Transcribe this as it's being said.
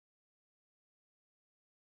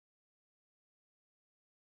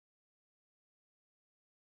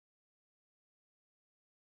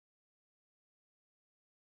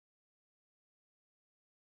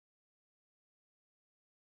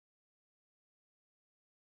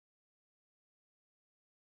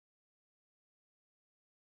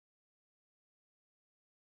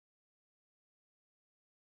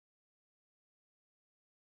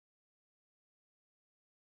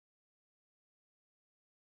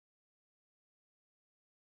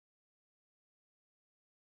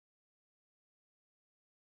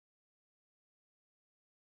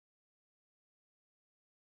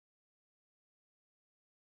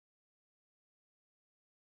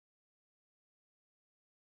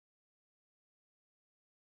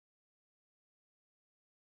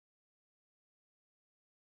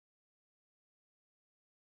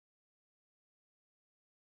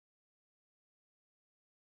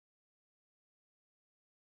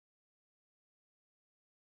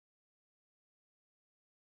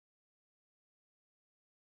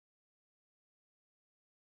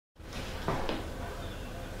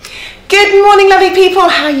Good morning, lovely people.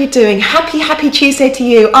 How are you doing? Happy Tuesday to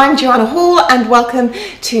you. I'm Joanna Hall and welcome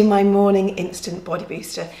to my morning instant body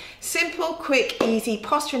booster. Simple, quick, easy,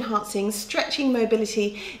 posture enhancing, stretching,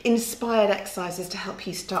 mobility, inspired exercises to help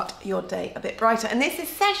you start your day a bit brighter. And this is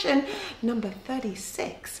session number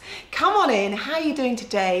 36. Come on in. How are you doing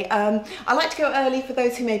today? I like to go early for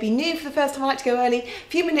those who may be new for the first time. I like to go early, a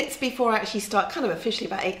few minutes before I actually start, kind of officially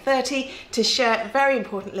about 8:30, to share, very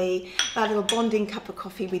importantly, that little bonding cup of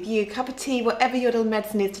coffee with you, cup of tea, whatever your little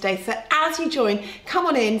medicine is today. So as you join, come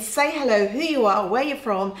on in, say hello, who you are, where you're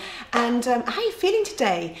from, and how are you feeling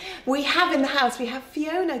today? We have in the house, we have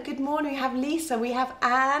Fiona, good morning, we have Lisa, we have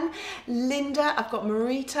Anne, Linda, I've got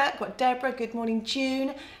Marita, I've got Deborah, good morning,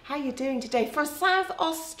 June. How are you doing today? From South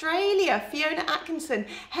Australia, Fiona Atkinson,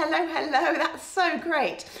 hello, that's so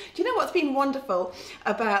great. Do you know what's been wonderful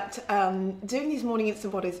about doing these morning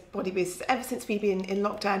instant body boosts ever since we've been in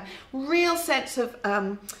lockdown? Real sense of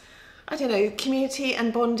I don't know, community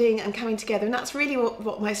and bonding and coming together, and that's really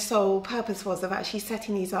what my sole purpose was of actually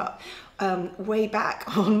setting these up way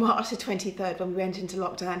back on March the 23rd when we went into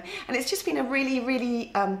lockdown. And it's just been a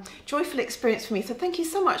really joyful experience for me, so thank you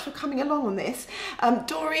so much for coming along on this.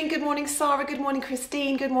 Doreen, good morning. Sarah, good morning.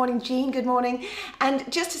 Christine, good morning. Jean, good morning.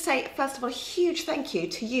 And just to say, first of all, a huge thank you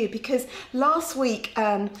to you, because last week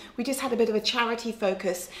we just had a bit of a charity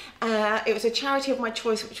focus. It was a charity of my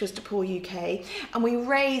choice, which was DePaul UK, and we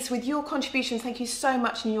raised, with your contributions, thank you so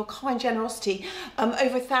much, and your kind generosity,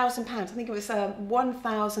 over £1,000. I think it was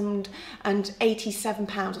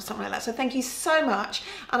 £1,087 or something like that. So thank you so much.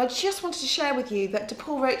 And I just wanted to share with you that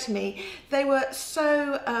DePaul wrote to me. They were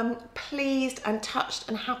so pleased and touched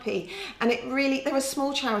and happy. And it really, they're a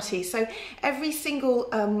small charity, so every single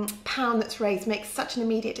pound that's raised makes such an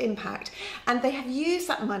immediate impact. And they have used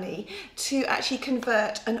that money to actually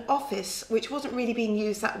convert an office which wasn't really being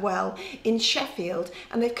used that well in Sheffield,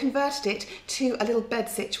 and they've converted it to a little bed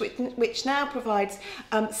sit which now provides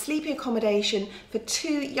sleeping accommodation for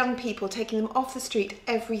 2 young people, taking them off the street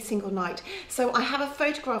every single night. So I have a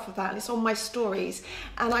photograph of that, and it's on my stories,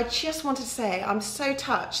 and I just wanted to say I'm so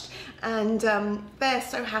touched, and they're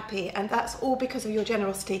so happy, and that's all because of your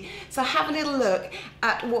generosity. So have a little look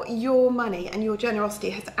at what your money and your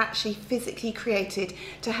generosity has actually physically created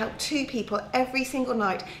to help 2 people every single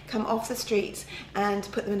night come off the streets and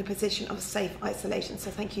put them in a position of safe isolation. So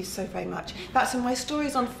thank you so very much. That's in my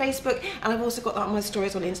stories on Facebook, and I've also got that on my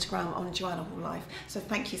stories on Instagram on Joanna Hall Life. So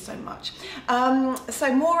thank you so much.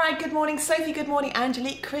 So Morai, good morning. Sophie, good morning.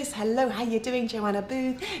 Angelique, Chris, hello. How you doing? Joanna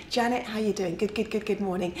Booth, Janet, how you doing? Good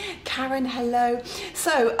morning. Karen, hello.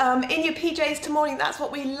 So in your PJs to morning, that's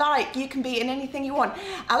what we like. You can be in anything you want.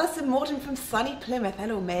 Alison Morton from sunny Plymouth,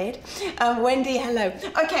 hello maid. Wendy, hello.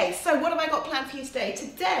 Okay, so what have I got planned for you today?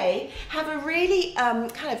 Today, have a really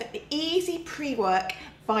kind of easy pre-work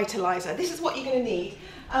vitalizer. This is what you're going to need.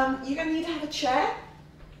 You're going to need to have a chair.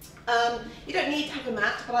 You don't need to have a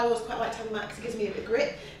mat, but I always quite like to have a mat because it gives me a bit of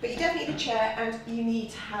grip. But you definitely need a chair, and you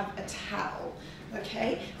need to have a towel.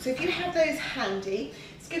 Okay, so if you have those handy,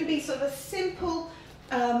 it's going to be sort of a simple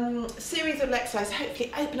series of exercises.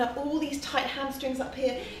 Hopefully open up all these tight hamstrings up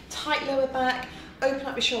here, tight lower back, open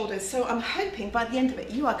up your shoulders. So I'm hoping by the end of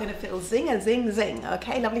it you are going to feel zing, zing.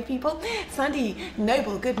 Okay, lovely people. Sandy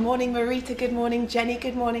Noble, good morning. Marita, good morning. Jenny,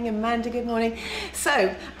 good morning. Amanda, good morning.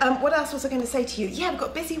 So what else was I going to say to you? Yeah, we've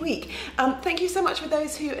got a busy week. Thank you so much for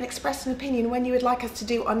those who expressed an opinion when you would like us to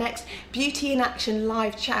do our next Beauty in Action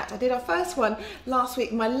live chat. I did our first one last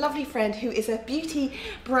week. My lovely friend, who is a beauty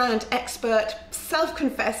brand expert,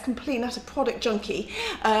 self-confessed complete and utter product junkie,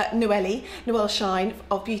 Noelle Shine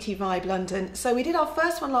of Beauty Vibe London. So we did our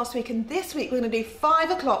first one last week, and this week we're going to do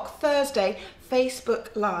 5 o'clock Thursday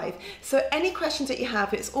Facebook Live. So any questions that you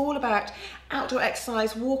have, it's all about outdoor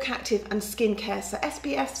exercise, WalkActive and skincare. So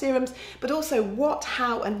SPF serums, but also what,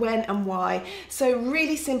 how and when and why. So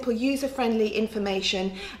really simple, user-friendly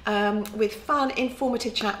information with fun,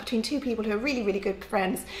 informative chat between 2 people who are really good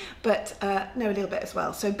friends, but know a little bit as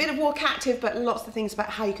well. So a bit of WalkActive, but lots of things about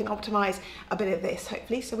how you can optimize a bit of this,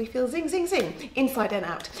 hopefully, so we feel zing, inside and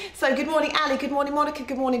out. So good morning, Ali. Good morning, Monica.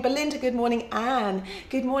 Good morning, Belinda. Good morning, Anne.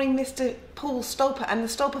 Good morning, Mr. Paul Stolper and the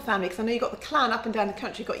Stolper family, because I know you've got the clan up and down the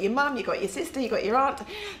country. You've got your mum, you've got your sister, you've got your aunt,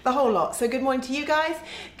 the whole lot. So good morning to you guys.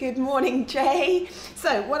 Good morning, Jay.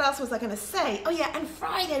 So what else was I going to say? Oh yeah, and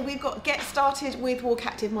Friday we've got Get Started with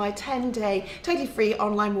WalkActive, my 10-day totally free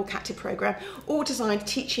online WalkActive program, all designed to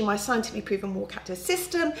teach you my scientifically proven WalkActive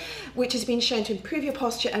system, which has been shown to improve your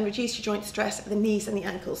posture and reduce your joint stress at the knees and the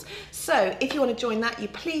ankles. So if you want to join that, you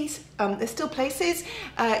please, there's still places.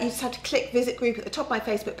 You just have to click visit group at the top of my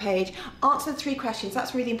Facebook page. answer the 3 questions.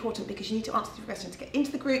 That's really important because you need to answer the 3 questions to get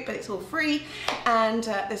into the group, but it's all free. And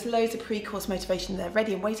there's loads of pre-course motivation there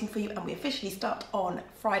ready and waiting for you. And we officially start on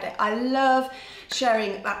Friday. I love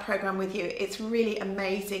sharing that program with you. It's really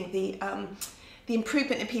amazing, the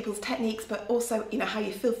improvement in people's techniques, but also, you know, how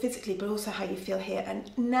you feel physically, but also how you feel here.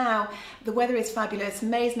 And now the weather is fabulous.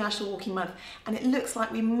 May is National Walking Month, and it looks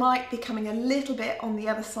like we might be coming a little bit on the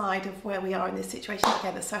other side of where we are in this situation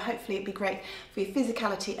together. So hopefully it'd be great for your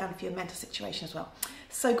physicality and for your mental situation as well.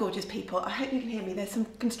 So gorgeous, people. I hope you can hear me. There's some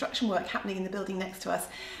construction work happening in the building next to us.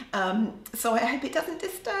 So I hope it doesn't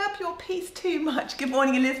disturb your peace too much. Good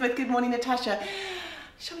morning, Elizabeth. Good morning, Natasha.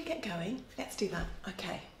 Shall we get going? Let's do that.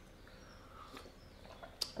 Okay.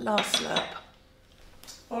 Last slurp.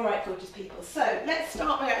 All right, gorgeous people. So let's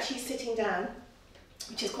start by actually sitting down,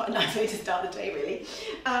 which is quite a nice way to start the day, really.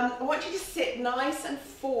 I want you to sit nice and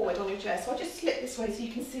forward on your chair. So I'll just slip this way so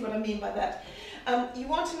you can see what I mean by that. You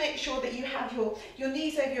want to make sure that you have your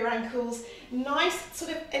knees over your ankles, nice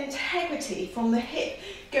sort of integrity from the hip,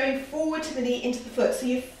 going forward to the knee into the foot. So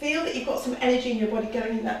you feel that you've got some energy in your body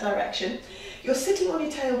going in that direction. You're sitting on your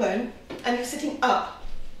tailbone and you're sitting up.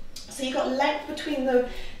 So you've got length between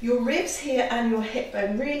your ribs here and your hip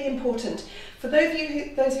bone, really important. For those of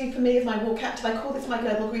you familiar with my WalkActive, I call this my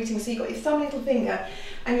global greeting. So you've got your thumb and little finger,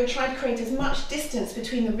 and you're trying to create as much distance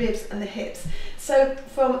between the ribs and the hips. So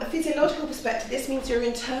from a physiological perspective, this means your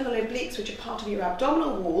internal obliques, which are part of your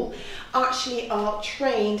abdominal wall, actually are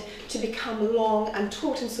trained to become long and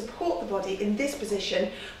taut and support the body in this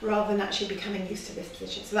position, rather than actually becoming used to this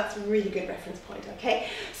position. So that's a really good reference point, okay?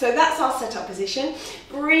 So that's our setup position.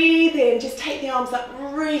 Breathe in, just take the arms up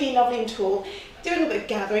really lovely and tall. Do a little bit of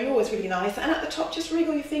gathering, always really nice. And at the top, just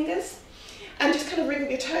wriggle your fingers and just kind of wriggle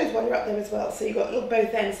your toes while you're up there as well. So you've got little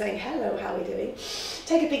both ends saying, hello, how are we doing?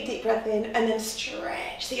 Take a big deep breath in and then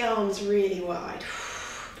stretch the arms really wide.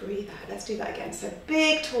 Breathe out. Let's do that again. So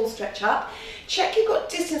big, tall stretch up. Check you've got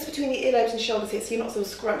distance between the earlobes and shoulders here so you're not sort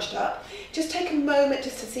of scrunched up. Just take a moment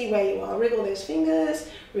just to see where you are. Wriggle those fingers,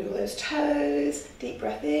 wriggle those toes, deep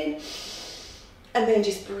breath in. And then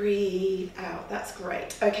just breathe out. That's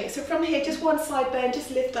great. Okay, so from here, just one side bend,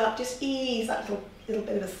 just lift up, just ease that little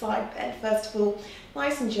bit of a side bend. First of all,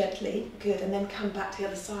 nice and gently. Good, and then come back to the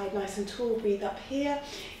other side, nice and tall. Breathe up here,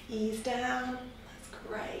 ease down. That's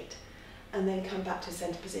great. And then come back to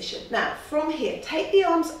center position. Now, from here, take the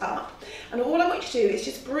arms up, and all I want you to do is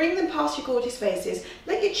just bring them past your gorgeous faces.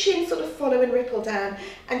 Let your chin sort of follow and ripple down,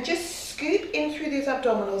 and just scoop in through those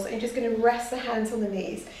abdominals, and you're just going to rest the hands on the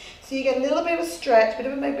knees. So you get a little bit of a stretch, a bit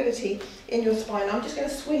of a mobility in your spine. I'm just going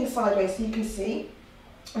to swing sideways so you can see.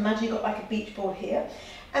 Imagine you've got like a beach ball here.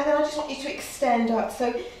 And then I just want you to extend up.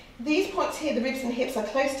 So these points here, the ribs and the hips are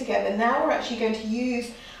close together. Now we're actually going to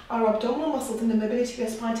use our abdominal muscles and the mobility of your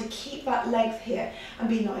spine to keep that length here and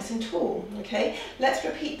be nice and tall, okay? Let's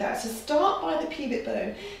repeat that. So start by the pubic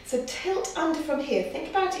bone. So tilt under from here.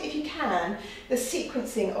 Think about it if you can, the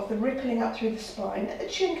sequencing of the rippling up through the spine. Let the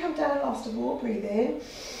chin come down last of all, breathe in.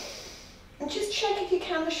 And just check if you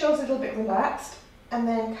can, the shoulders a little bit relaxed, and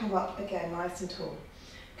then come up again, nice and tall.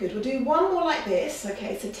 Good, we'll do one more like this,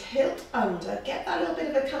 okay, so tilt under, get that little bit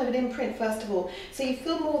of a kind of an imprint first of all, so you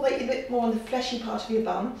feel more that you're a bit more on the fleshy part of your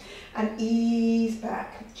bum, and ease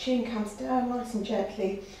back, chin comes down nice and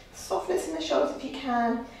gently, softness in the shoulders if you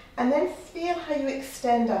can, and then feel how you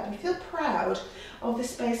extend up, and feel proud of the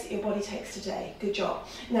space that your body takes today. Good job.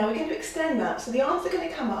 Now we're going to extend that, so the arms are going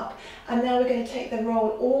to come up, and now we're going to take the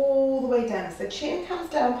roll all the way down, so the chin comes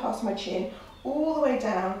down past my chin, all the way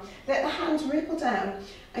down, let the hands ripple down,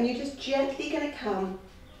 and you're just gently going to come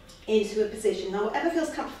into a position. Now whatever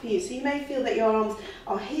feels comfortable for you, so you may feel that your arms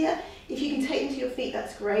are here, if you can take them to your feet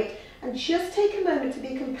that's great, and just take a moment to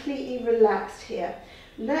be completely relaxed here.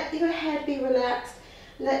 Let your head be relaxed,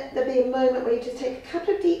 let there be a moment where you just take a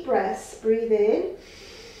couple of deep breaths, breathe in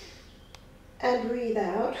and breathe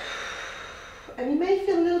out. And you may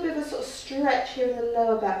feel a little bit of a sort of stretch here in the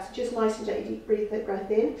lower back, so just nice and gently breathe that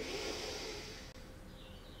breath in.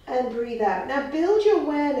 And breathe out. Now build your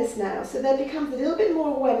awareness now, so there becomes a little bit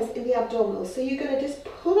more awareness in the abdominals. So you're going to just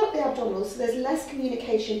pull up the abdominals, so there's less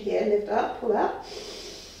communication here. Lift up, pull up,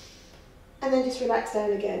 and then just relax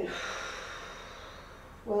down again.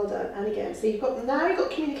 Well done, and again. So now you've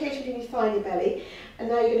got communication between your thigh and your belly, and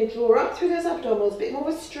now you're going to draw up through those abdominals, a bit more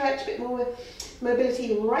of a stretch, a bit more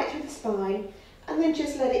mobility right through the spine, and then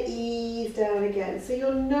just let it ease down again. So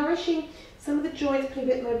you're nourishing some of the joints, putting a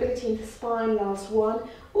bit of mobility into the spine, last one.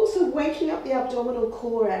 Also waking up the abdominal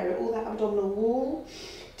core area, all that abdominal wall,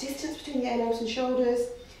 distance between the earlobes and shoulders,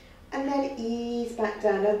 and then ease back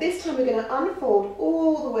down. Now this time we're going to unfold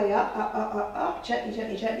all the way up, up, up, up, up, gently,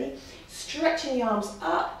 gently, gently, stretching the arms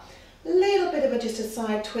up, Little bit of just a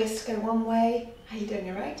side twist, go one way. How you doing,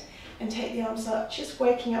 all right? And take the arms up, just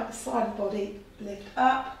waking up the side of the body, lift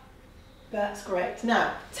up. That's great.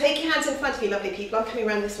 Now, take your hands in front of you, lovely people. I'm coming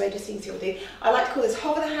around this way just so you can see what I do. I like to call this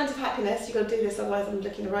hover the hands of happiness. You've got to do this, otherwise I'm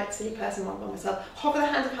looking the right silly person by myself. Hover the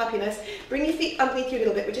hands of happiness. Bring your feet underneath you a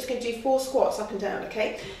little bit. We're just going to do 4 squats up and down,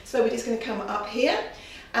 okay? So we're just going to come up here.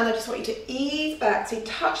 And I just want you to ease back, so you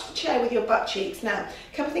touch the chair with your butt cheeks. Now,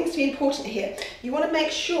 a couple of things to be important here. You want to make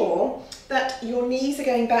sure that your knees are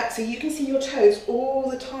going back so you can see your toes all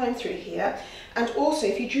the time through here. And also,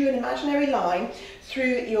 if you drew an imaginary line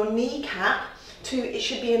through your kneecap, it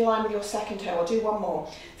should be in line with your second toe. I'll do one more.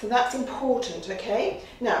 So that's important, okay?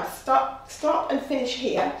 Now, start and finish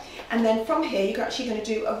here. And then from here, you're actually going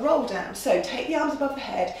to do a roll down. So take the arms above the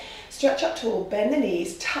head, stretch up tall, bend the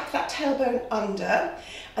knees, tuck that tailbone under,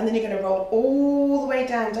 and then you're going to roll all the way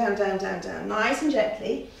down, down, down, down, down, nice and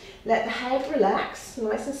gently. Let the head relax,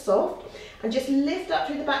 nice and soft, and just lift up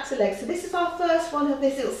through the backs of the legs. So this is our first one of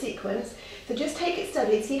this little sequence. So just take it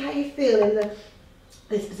steadily, see how you feel in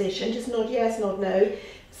this position. Just nod yes, nod no.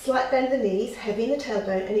 Slight bend the knees, heavy in the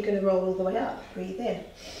tailbone, and you're going to roll all the way up. Breathe in.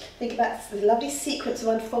 Think about the lovely sequence of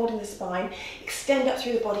unfolding the spine. Extend up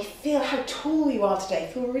through the body. Feel how tall you are today.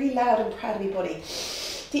 Feel really loud and proud of your body.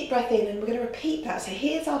 Deep breath in, and we're going to repeat that. So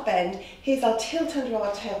here's our bend, here's our tilt under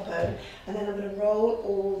our tailbone, and then I'm going to roll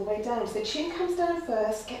all the way down. So the chin comes down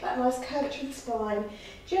first, get that nice curvature of the spine.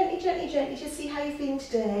 Gently, gently, gently, just see how you're feeling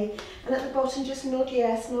today. And at the bottom, just nod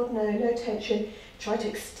yes, nod no, no tension. Try to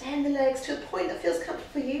extend the legs to a point that feels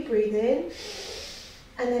comfortable for you. Breathe in,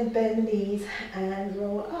 and then bend the knees and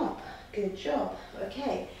roll up. Good job.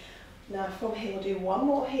 Okay. Now from here we'll do one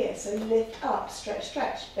more here. So lift up, stretch,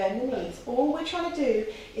 stretch, bend the knees. All we're trying to do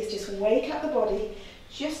is just wake up the body,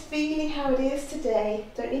 just feeling how it is today.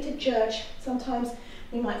 Don't need to judge. Sometimes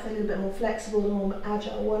we might feel a little bit more flexible and more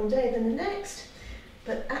agile one day than the next.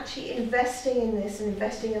 But actually investing in this and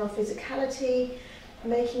investing in our physicality,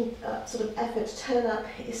 making sort of effort to turn up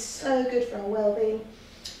is so good for our well-being,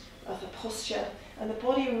 of the posture. And the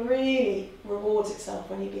body really rewards itself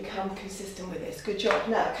when you become consistent with this. Good job.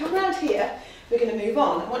 Now, come around here. We're going to move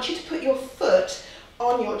on. I want you to put your foot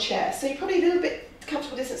on your chair. So you're probably a little bit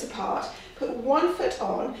comfortable distance apart. Put one foot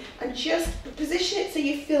on and just position it so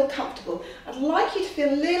you feel comfortable. I'd like you to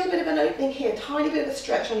feel a little bit of an opening here, tiny bit of a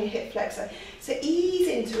stretch on your hip flexor. So ease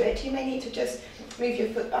into it. You may need to just move your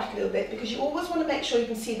foot back a little bit because you always want to make sure you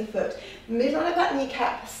can see the foot. Midline of that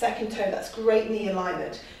kneecap, second toe. That's great knee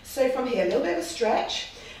alignment. So from here, a little bit of a stretch,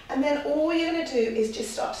 and then all you're going to do is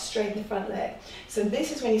just start to straighten the front leg. So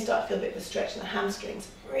this is when you start to feel a bit of a stretch in the hamstrings.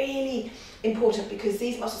 Really important because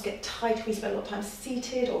these muscles get tight if we spend a lot of time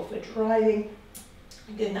seated or if we're driving.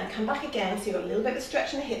 Good, now come back again. So you've got a little bit of a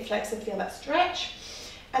stretch in the hip flexor, feel that stretch,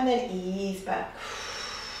 and then ease back.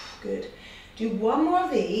 Good. Do one more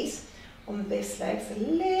of these on this leg, so a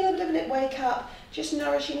little bit of a wake up, just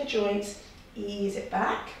nourishing the joints, ease it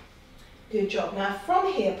back. Good job. Now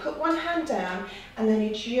from here, put one hand down and then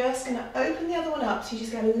you're just going to open the other one up. So you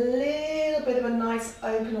just get a little bit of a nice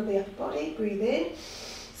open of the upper body. Breathe in.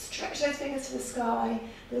 Stretch those fingers to the sky.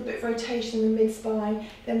 A little bit of rotation in the mid-spine.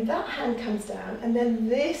 Then that hand comes down and then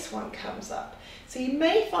this one comes up. So you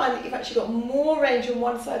may find that you've actually got more range on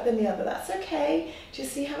one side than the other. That's okay.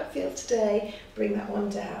 Just see how it feels today. Bring that one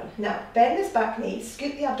down. Now bend this back knee,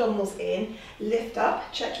 scoop the abdominals in, lift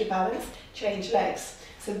up, check your balance, change legs.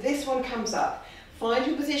 So this one comes up. Find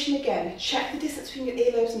your position again. Check the distance between your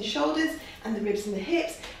earlobes and shoulders and the ribs and the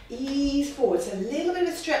hips. Ease forward. So a little bit of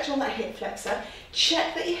a stretch on that hip flexor.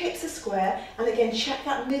 Check that your hips are square. And again, check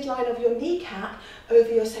that midline of your kneecap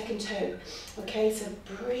over your second toe. Okay, so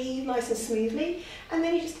breathe nice and smoothly. And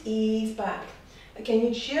then you just ease back. Again,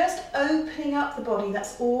 you're just opening up the body.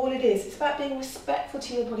 That's all it is. It's about being respectful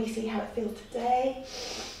to your body. See how it feels today.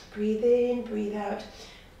 Breathe in, breathe out.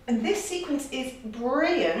 And this sequence is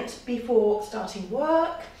brilliant before starting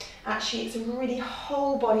work. Actually, it's a really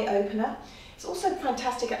whole body opener. It's also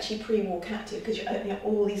fantastic actually pre-WalkActive because you're opening up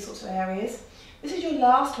all these sorts of areas. This is your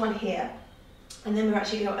last one here. And then we're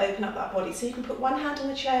actually going to open up that body. So you can put one hand on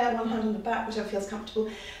the chair, one hand on the back, whichever feels comfortable.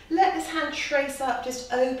 Let this hand trace up,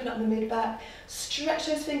 just open up the mid-back. Stretch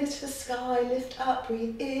those fingers to the sky, lift up,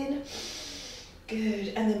 breathe in.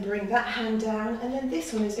 Good, and then bring that hand down, and then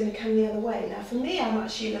this one is going to come the other way. Now for me, I'm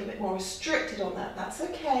actually a little bit more restricted on that. That's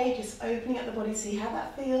okay, just opening up the body, see how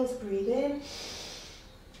that feels. Breathe in,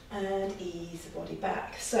 and ease the body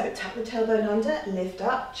back. So tap the tailbone under, lift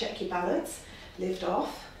up, check your balance, lift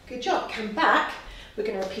off. Good job, come back. We're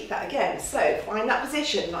going to repeat that again. So find that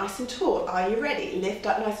position, nice and tall. Are you ready? Lift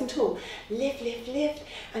up nice and tall. Lift, lift, lift.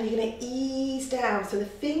 And you're going to ease down. So the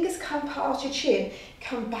fingers come past your chin.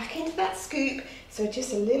 Come back into that scoop. So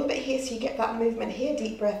just a little bit here so you get that movement here.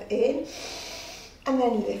 Deep breath in. And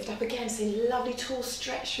then lift up again. So lovely tall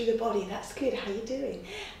stretch through the body. That's good. How are you doing?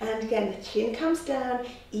 And again, the chin comes down.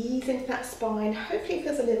 Ease into that spine. Hopefully it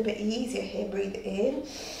feels a little bit easier here. Breathe in.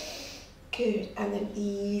 Good, and then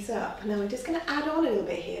ease up. Now I'm just going to add on a little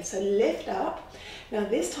bit here. So lift up. Now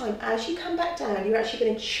this time, as you come back down, you're actually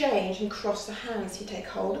going to change and cross the hands. You take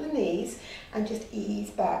hold of the knees and just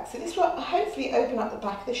ease back. So this will hopefully open up the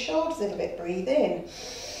back of the shoulders a little bit. Breathe in.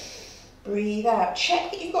 Breathe out.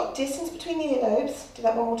 Check that you've got distance between the earlobes. Do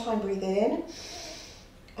that one more time. Breathe in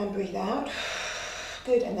and breathe out.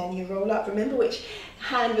 Good, and then you roll up. Remember which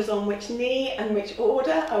hand was on which knee and which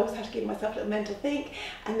order. I always have to give myself a little mental think.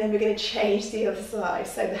 And then we're going to change the other side.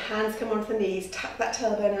 So the hands come onto the knees, tuck that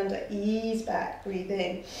tailbone under, ease back, breathe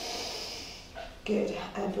in. Good,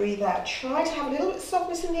 and breathe out. Try to have a little bit of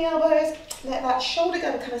softness in the elbows. Let that shoulder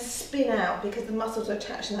kind of spin out because the muscles are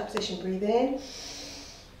attached in that position. Breathe in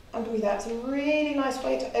and breathe out. It's a really nice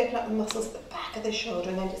way to open up the muscles at the back of the shoulder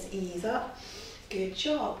and then just ease up. Good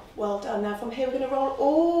job, well done. Now from here we're going to roll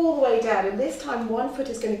all the way down, and this time one foot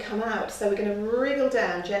is going to come out, so we're going to wriggle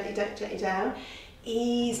down, gently down,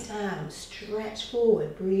 ease down, stretch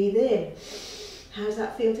forward, breathe in. How does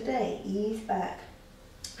that feel today? Ease back.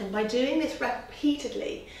 And by doing this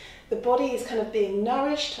repeatedly, the body is kind of being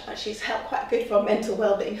nourished. Actually it's helped quite good for our mental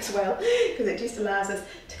well-being as well, because it just allows us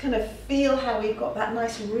to kind of feel how we've got that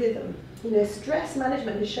nice rhythm. You know, stress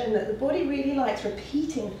management has shown that the body really likes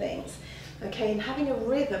repeating things. Okay, and having a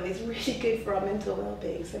rhythm is really good for our mental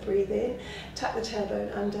well-being. So breathe in, tuck the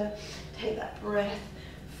tailbone under, take that breath.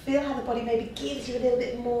 Feel how the body maybe gives you a little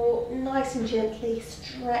bit more, nice and gently,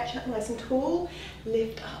 stretch up nice and tall,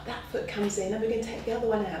 lift up, that foot comes in, and we're going to take the other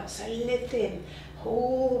one out. So lift in,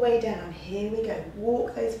 all the way down, here we go.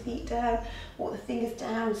 Walk those feet down, walk the fingers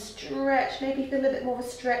down, stretch, maybe feel a little bit more of a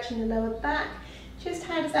stretch in the lower back. Just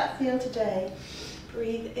how does that feel today?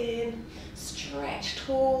 Breathe in, stretch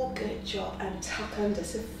tall, good job, and tuck under.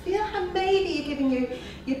 So feel how maybe you're giving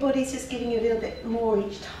your body's just giving you a little bit more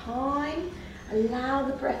each time. Allow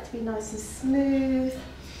the breath to be nice and smooth.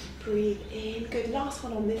 Breathe in, good. Last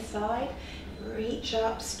one on this side. Reach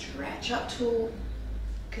up, stretch up tall,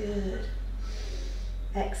 good.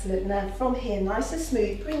 Excellent. Now from here, nice and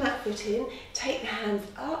smooth, bring that foot in, take the hands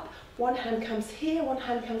up. One hand comes here, one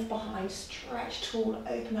hand comes behind, stretch tall,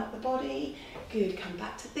 open up the body. Good, come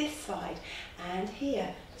back to this side. And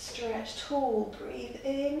here, stretch tall, breathe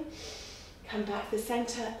in. Come back to the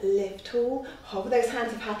center, lift tall. Hover those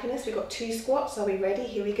hands of happiness. We've got 2 squats. Are we ready?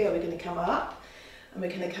 Here we go. We're going to come up and we're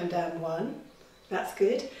going to come down 1. That's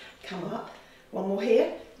good. Come up. One more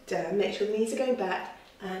here. Down. Make sure the knees are going back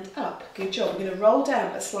and up. Good job. We're going to roll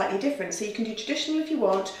down, but slightly different. So you can do traditional if you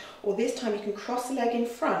want, or this time you can cross the leg in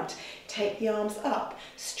front. Take the arms up.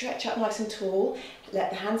 Stretch up nice and tall. Let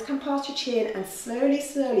the hands come past your chin and slowly,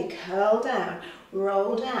 slowly curl down.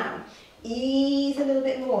 Roll down. Ease a little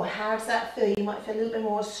bit more. How does that feel? You might feel a little bit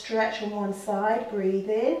more stretch on one side. Breathe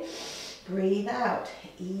in, breathe out.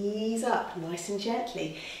 Ease up nice and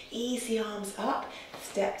gently. Ease the arms up,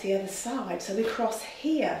 step to the other side. So we cross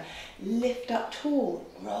here, lift up tall,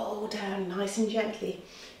 roll down nice and gently.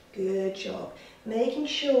 Good job. Making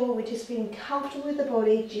sure we're just feeling comfortable with the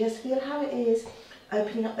body. Just feel how it is.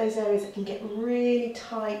 Opening up those areas that can get really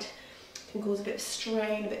tight. Can cause a bit of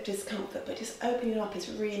strain, a bit of discomfort, but just opening it up is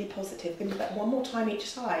really positive. We're going to do that one more time each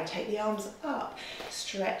side. Take the arms up,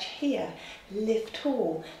 stretch here, lift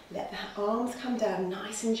tall, let the arms come down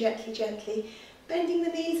nice and gently, bending the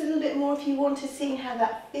knees a little bit more if you want to, seeing how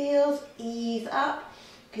that feels. Ease up,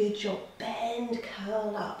 good job, bend,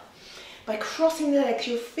 curl up. By crossing the legs,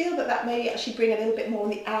 you'll feel that may actually bring a little bit more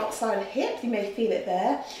on the outside of the hip. You may feel it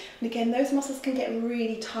there. And again, those muscles can get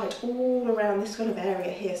really tight all around this kind of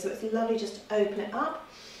area here. So it's lovely just to open it up.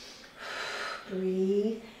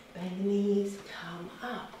 Breathe, bend the knees, come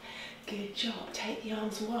up. Good job. Take the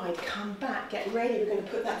arms wide, come back, get ready. We're going to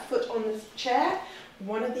put that foot on the chair.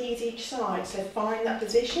 One of these each side. So find that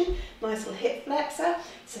position, nice little hip flexor.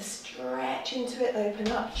 So stretch into it,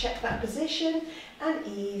 open up, check that position and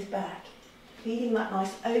ease back. Feeling that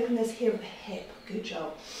nice openness here of the hip. Good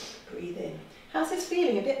job. Breathe in. How's this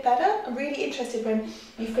feeling? A bit better? I'm really interested when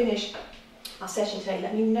you finish our session today.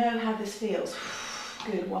 Let me know how this feels.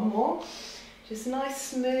 Good. One more. Just a nice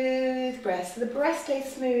smooth breath. So the breath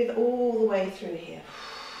stays smooth all the way through here.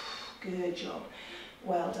 Good job.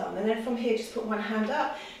 Well done. And then from here, just put one hand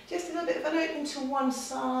up. Just a little bit of an opening to one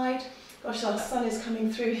side. Gosh, our sun is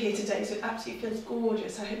coming through here today, so it absolutely feels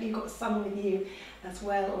gorgeous. I hope you've got sun with you as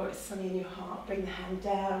well, or it's sunny in your heart. Bring the hand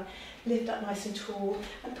down, lift up nice and tall,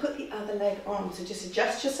 and put the other leg on. So just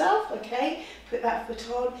adjust yourself, okay? Put that foot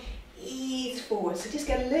on, ease forward. So just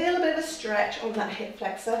get a little bit of a stretch on that hip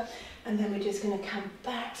flexor, and then we're just going to come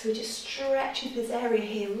back. So we're just stretching this area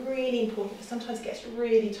here, really important, because sometimes it gets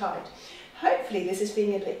really tight. Hopefully this is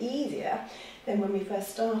feeling a bit easier than when we first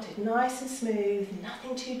started. Nice and smooth,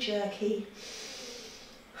 nothing too jerky.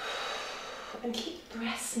 And keep the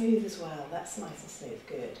breath smooth as well. That's nice and smooth,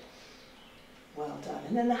 good. Well done.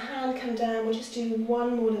 And then the hand come down. We'll just do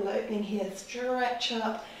one more little opening here. Stretch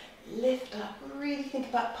up, lift up. Really think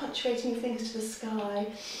about punctuating your fingers to the sky.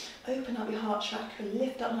 Open up your heart chakra,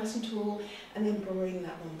 lift up nice and tall, and then bring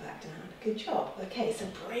that one back down. Good job. Okay, so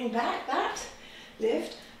bring back that,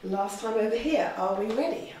 lift. Last time over here, are we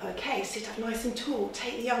ready? Okay, sit up nice and tall,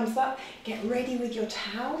 take the arms up, get ready with your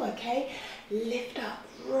towel, okay? Lift up,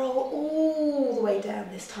 roll all the way down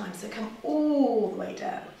this time, so come all the way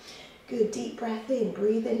down. Good, deep breath in,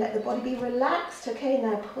 breathe in, let the body be relaxed, okay?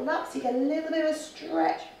 Now pull up, so you get a little bit of a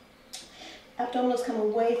stretch. Abdominals come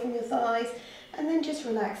away from your thighs, and then just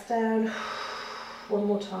relax down. One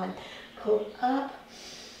more time, pull up.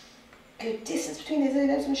 Good distance between the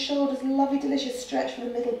ears and shoulders, lovely delicious stretch for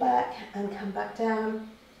the middle back, and come back down.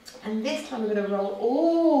 And this time we're going to roll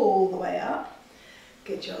all the way up,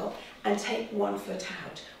 good job, and take one foot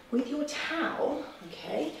out. With your towel,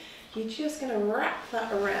 okay, you're just going to wrap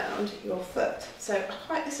that around your foot. So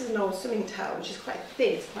this is an old swimming towel, which is quite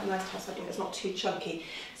thin, it's quite nice to have something that's not too chunky.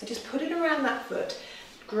 So just put it around that foot.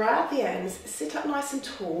 Grab the ends, sit up nice and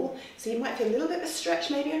tall, so you might feel a little bit of a stretch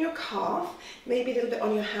maybe on your calf, maybe a little bit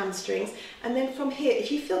on your hamstrings, and then from here, if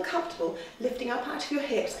you feel comfortable, lifting up out of your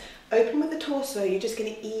hips, open with the torso, you're just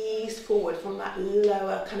going to ease forward from that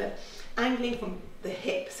lower kind of angling from the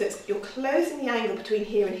hip, so you're closing the angle between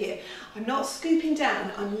here and here. I'm not scooping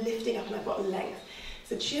down, I'm lifting up and I've got length.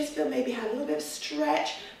 So just feel maybe have a little bit of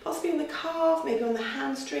stretch, possibly on the calf, maybe on the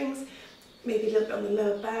hamstrings, maybe a little bit on the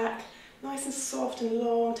lower back. Nice and soft and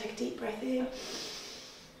long, take a deep breath in.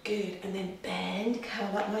 Good, and then bend,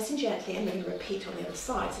 curl up nice and gently, and then repeat on the other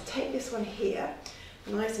side. So take this one here,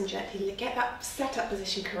 nice and gently, get that setup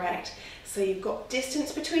position correct. So you've got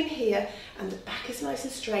distance between here, and the back is nice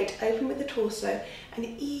and straight, open with the torso, and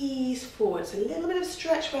ease forward. So a little bit of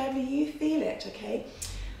stretch wherever you feel it, okay?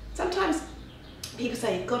 Sometimes people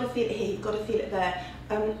say, you've got to feel it here, you've got to feel it there.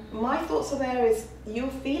 My thoughts are there is you'll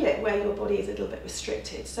feel it where your body is a little bit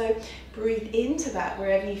restricted. So breathe into that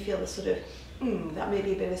wherever you feel the sort of, that may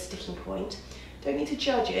be a bit of a sticking point. Don't need to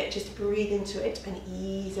judge it, just breathe into it and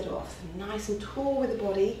ease it off. So nice and tall with the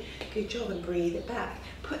body, good job, and breathe it back.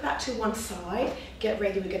 Put that to one side, get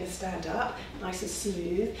ready, we're going to stand up, nice and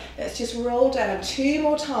smooth. Let's just roll down 2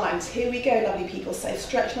 more times. Here we go, lovely people. So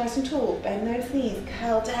stretch nice and tall, bend those knees,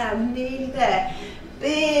 curl down, nearly there.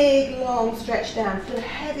 Big, long stretch down, feel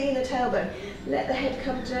heavy in the tailbone. Let the head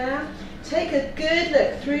come down. Take a good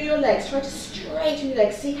look through your legs. Try to straighten your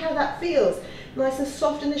legs. See how that feels. Nice and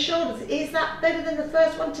soft in the shoulders. Is that better than the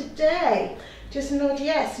first one today? Just nod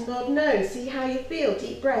yes, nod no. See how you feel.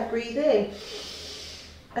 Deep breath, breathe in.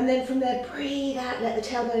 And then from there, breathe out, let the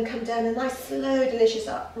tailbone come down. A nice, slow, delicious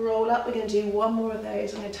up, roll up. We're going to do one more of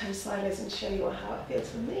those. I'm going to turn sideways and show you how it feels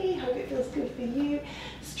for me. Hope it feels good for you.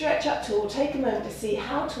 Stretch up tall. Take a moment to see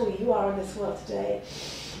how tall you are in this world today.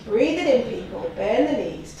 Breathe it in, people. Bend the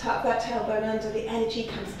knees. Tuck that tailbone under. The energy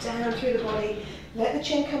comes down through the body. Let the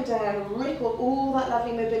chin come down. Ripple all that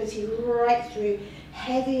lovely mobility right through.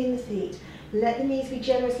 Heavy in the feet. Let the knees be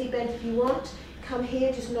generously bent if you want. Come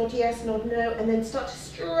here, just nod yes, nod no, and then start to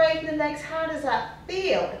straighten the legs. How does that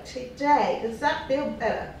feel today? Does that feel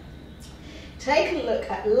better? Take a look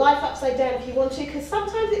at life upside down if you want to, because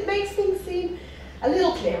sometimes it makes things seem a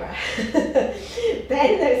little clearer.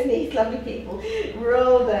 Bend those knees, lovely people.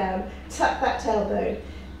 Roll down, tuck that tailbone.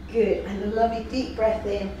 Good, and a lovely deep breath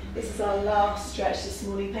in. This is our last stretch this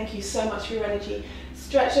morning. Thank you so much for your energy.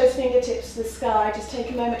 Stretch those fingertips to the sky. Just take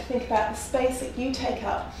a moment to think about the space that you take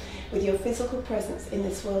up with your physical presence in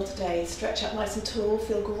this world today. Stretch up nice and tall,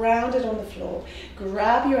 feel grounded on the floor.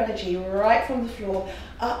 Grab your energy right from the floor,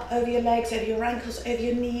 up over your legs, over your ankles, over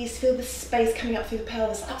your knees. Feel the space coming up through the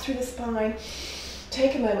pelvis, up through the spine.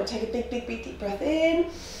 Take a moment, take a big, big, big deep breath in,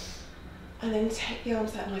 and then take the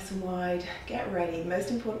arms out nice and wide. Get ready, most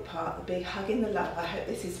important part, the big hug in the love. I hope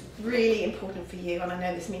this is really important for you, and I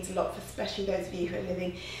know this means a lot for especially those of you who are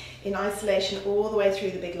living in isolation all the way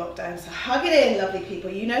through the big lockdown. So hug it in, lovely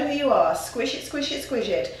people. You know who you are. Squish it, squish it, squish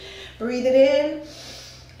it. Breathe it in.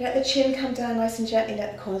 Let the chin come down nice and gently.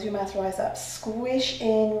 Let the corners of your mouth rise up. Squish in,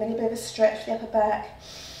 a little bit of a stretch for the upper back.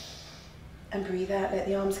 and breathe out, let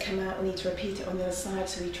the arms come out. We need to repeat it on the other side,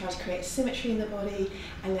 so we try to create symmetry in the body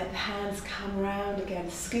and let the hands come round again,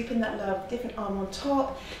 scooping that love, different arm on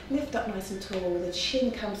top, lift up nice and tall, the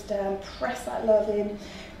chin comes down, press that love in,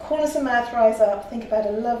 corners of mouth rise up, think about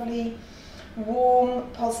a lovely, warm,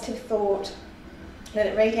 positive thought, let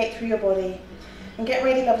it radiate through your body, and get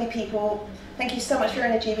ready, lovely people. Thank you so much for your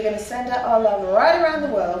energy. We're going to send out our love right around the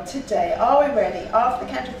world today. Are we ready? After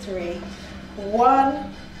the count of 3.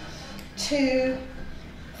 1, 2,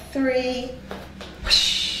 3.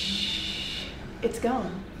 Whoosh. It's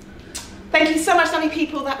gone. Thank you so much, lovely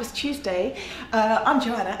people. That was Tuesday. I'm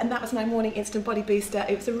Joanna, and that was my morning instant body booster.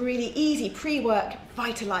 It was a really easy pre-work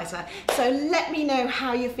vitalizer. So let me know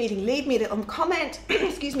how you're feeling. Leave me a little comment.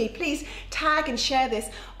 Excuse me. Please tag and share this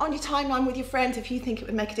on your timeline with your friends if you think it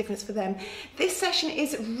would make a difference for them. This session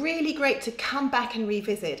is really great to come back and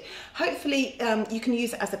revisit. Hopefully you can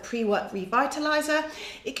use it as a pre-work revitalizer.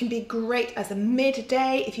 It can be great as a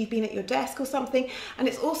midday if you've been at your desk or something. And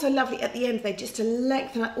it's also lovely at the end there just to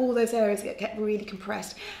lengthen out all those areas that get really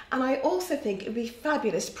compressed. And I also think it would be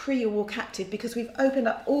fabulous pre your WalkActive because we've opened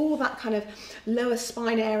up all that kind of lower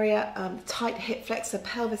spine area, tight hip flexor,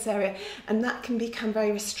 pelvis area, and that can become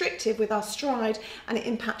very restrictive with our stride and it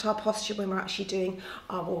impact our posture when we're actually doing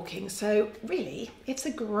our walking. So really, it's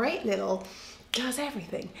a great little does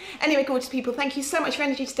everything. Anyway, gorgeous people, thank you so much for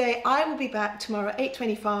energy today. I will be back tomorrow at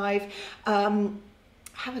 8:25.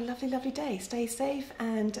 Have a lovely, lovely day. Stay safe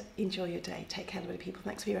and enjoy your day. Take care, lovely people.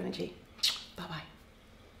 Thanks for your energy. Bye-bye.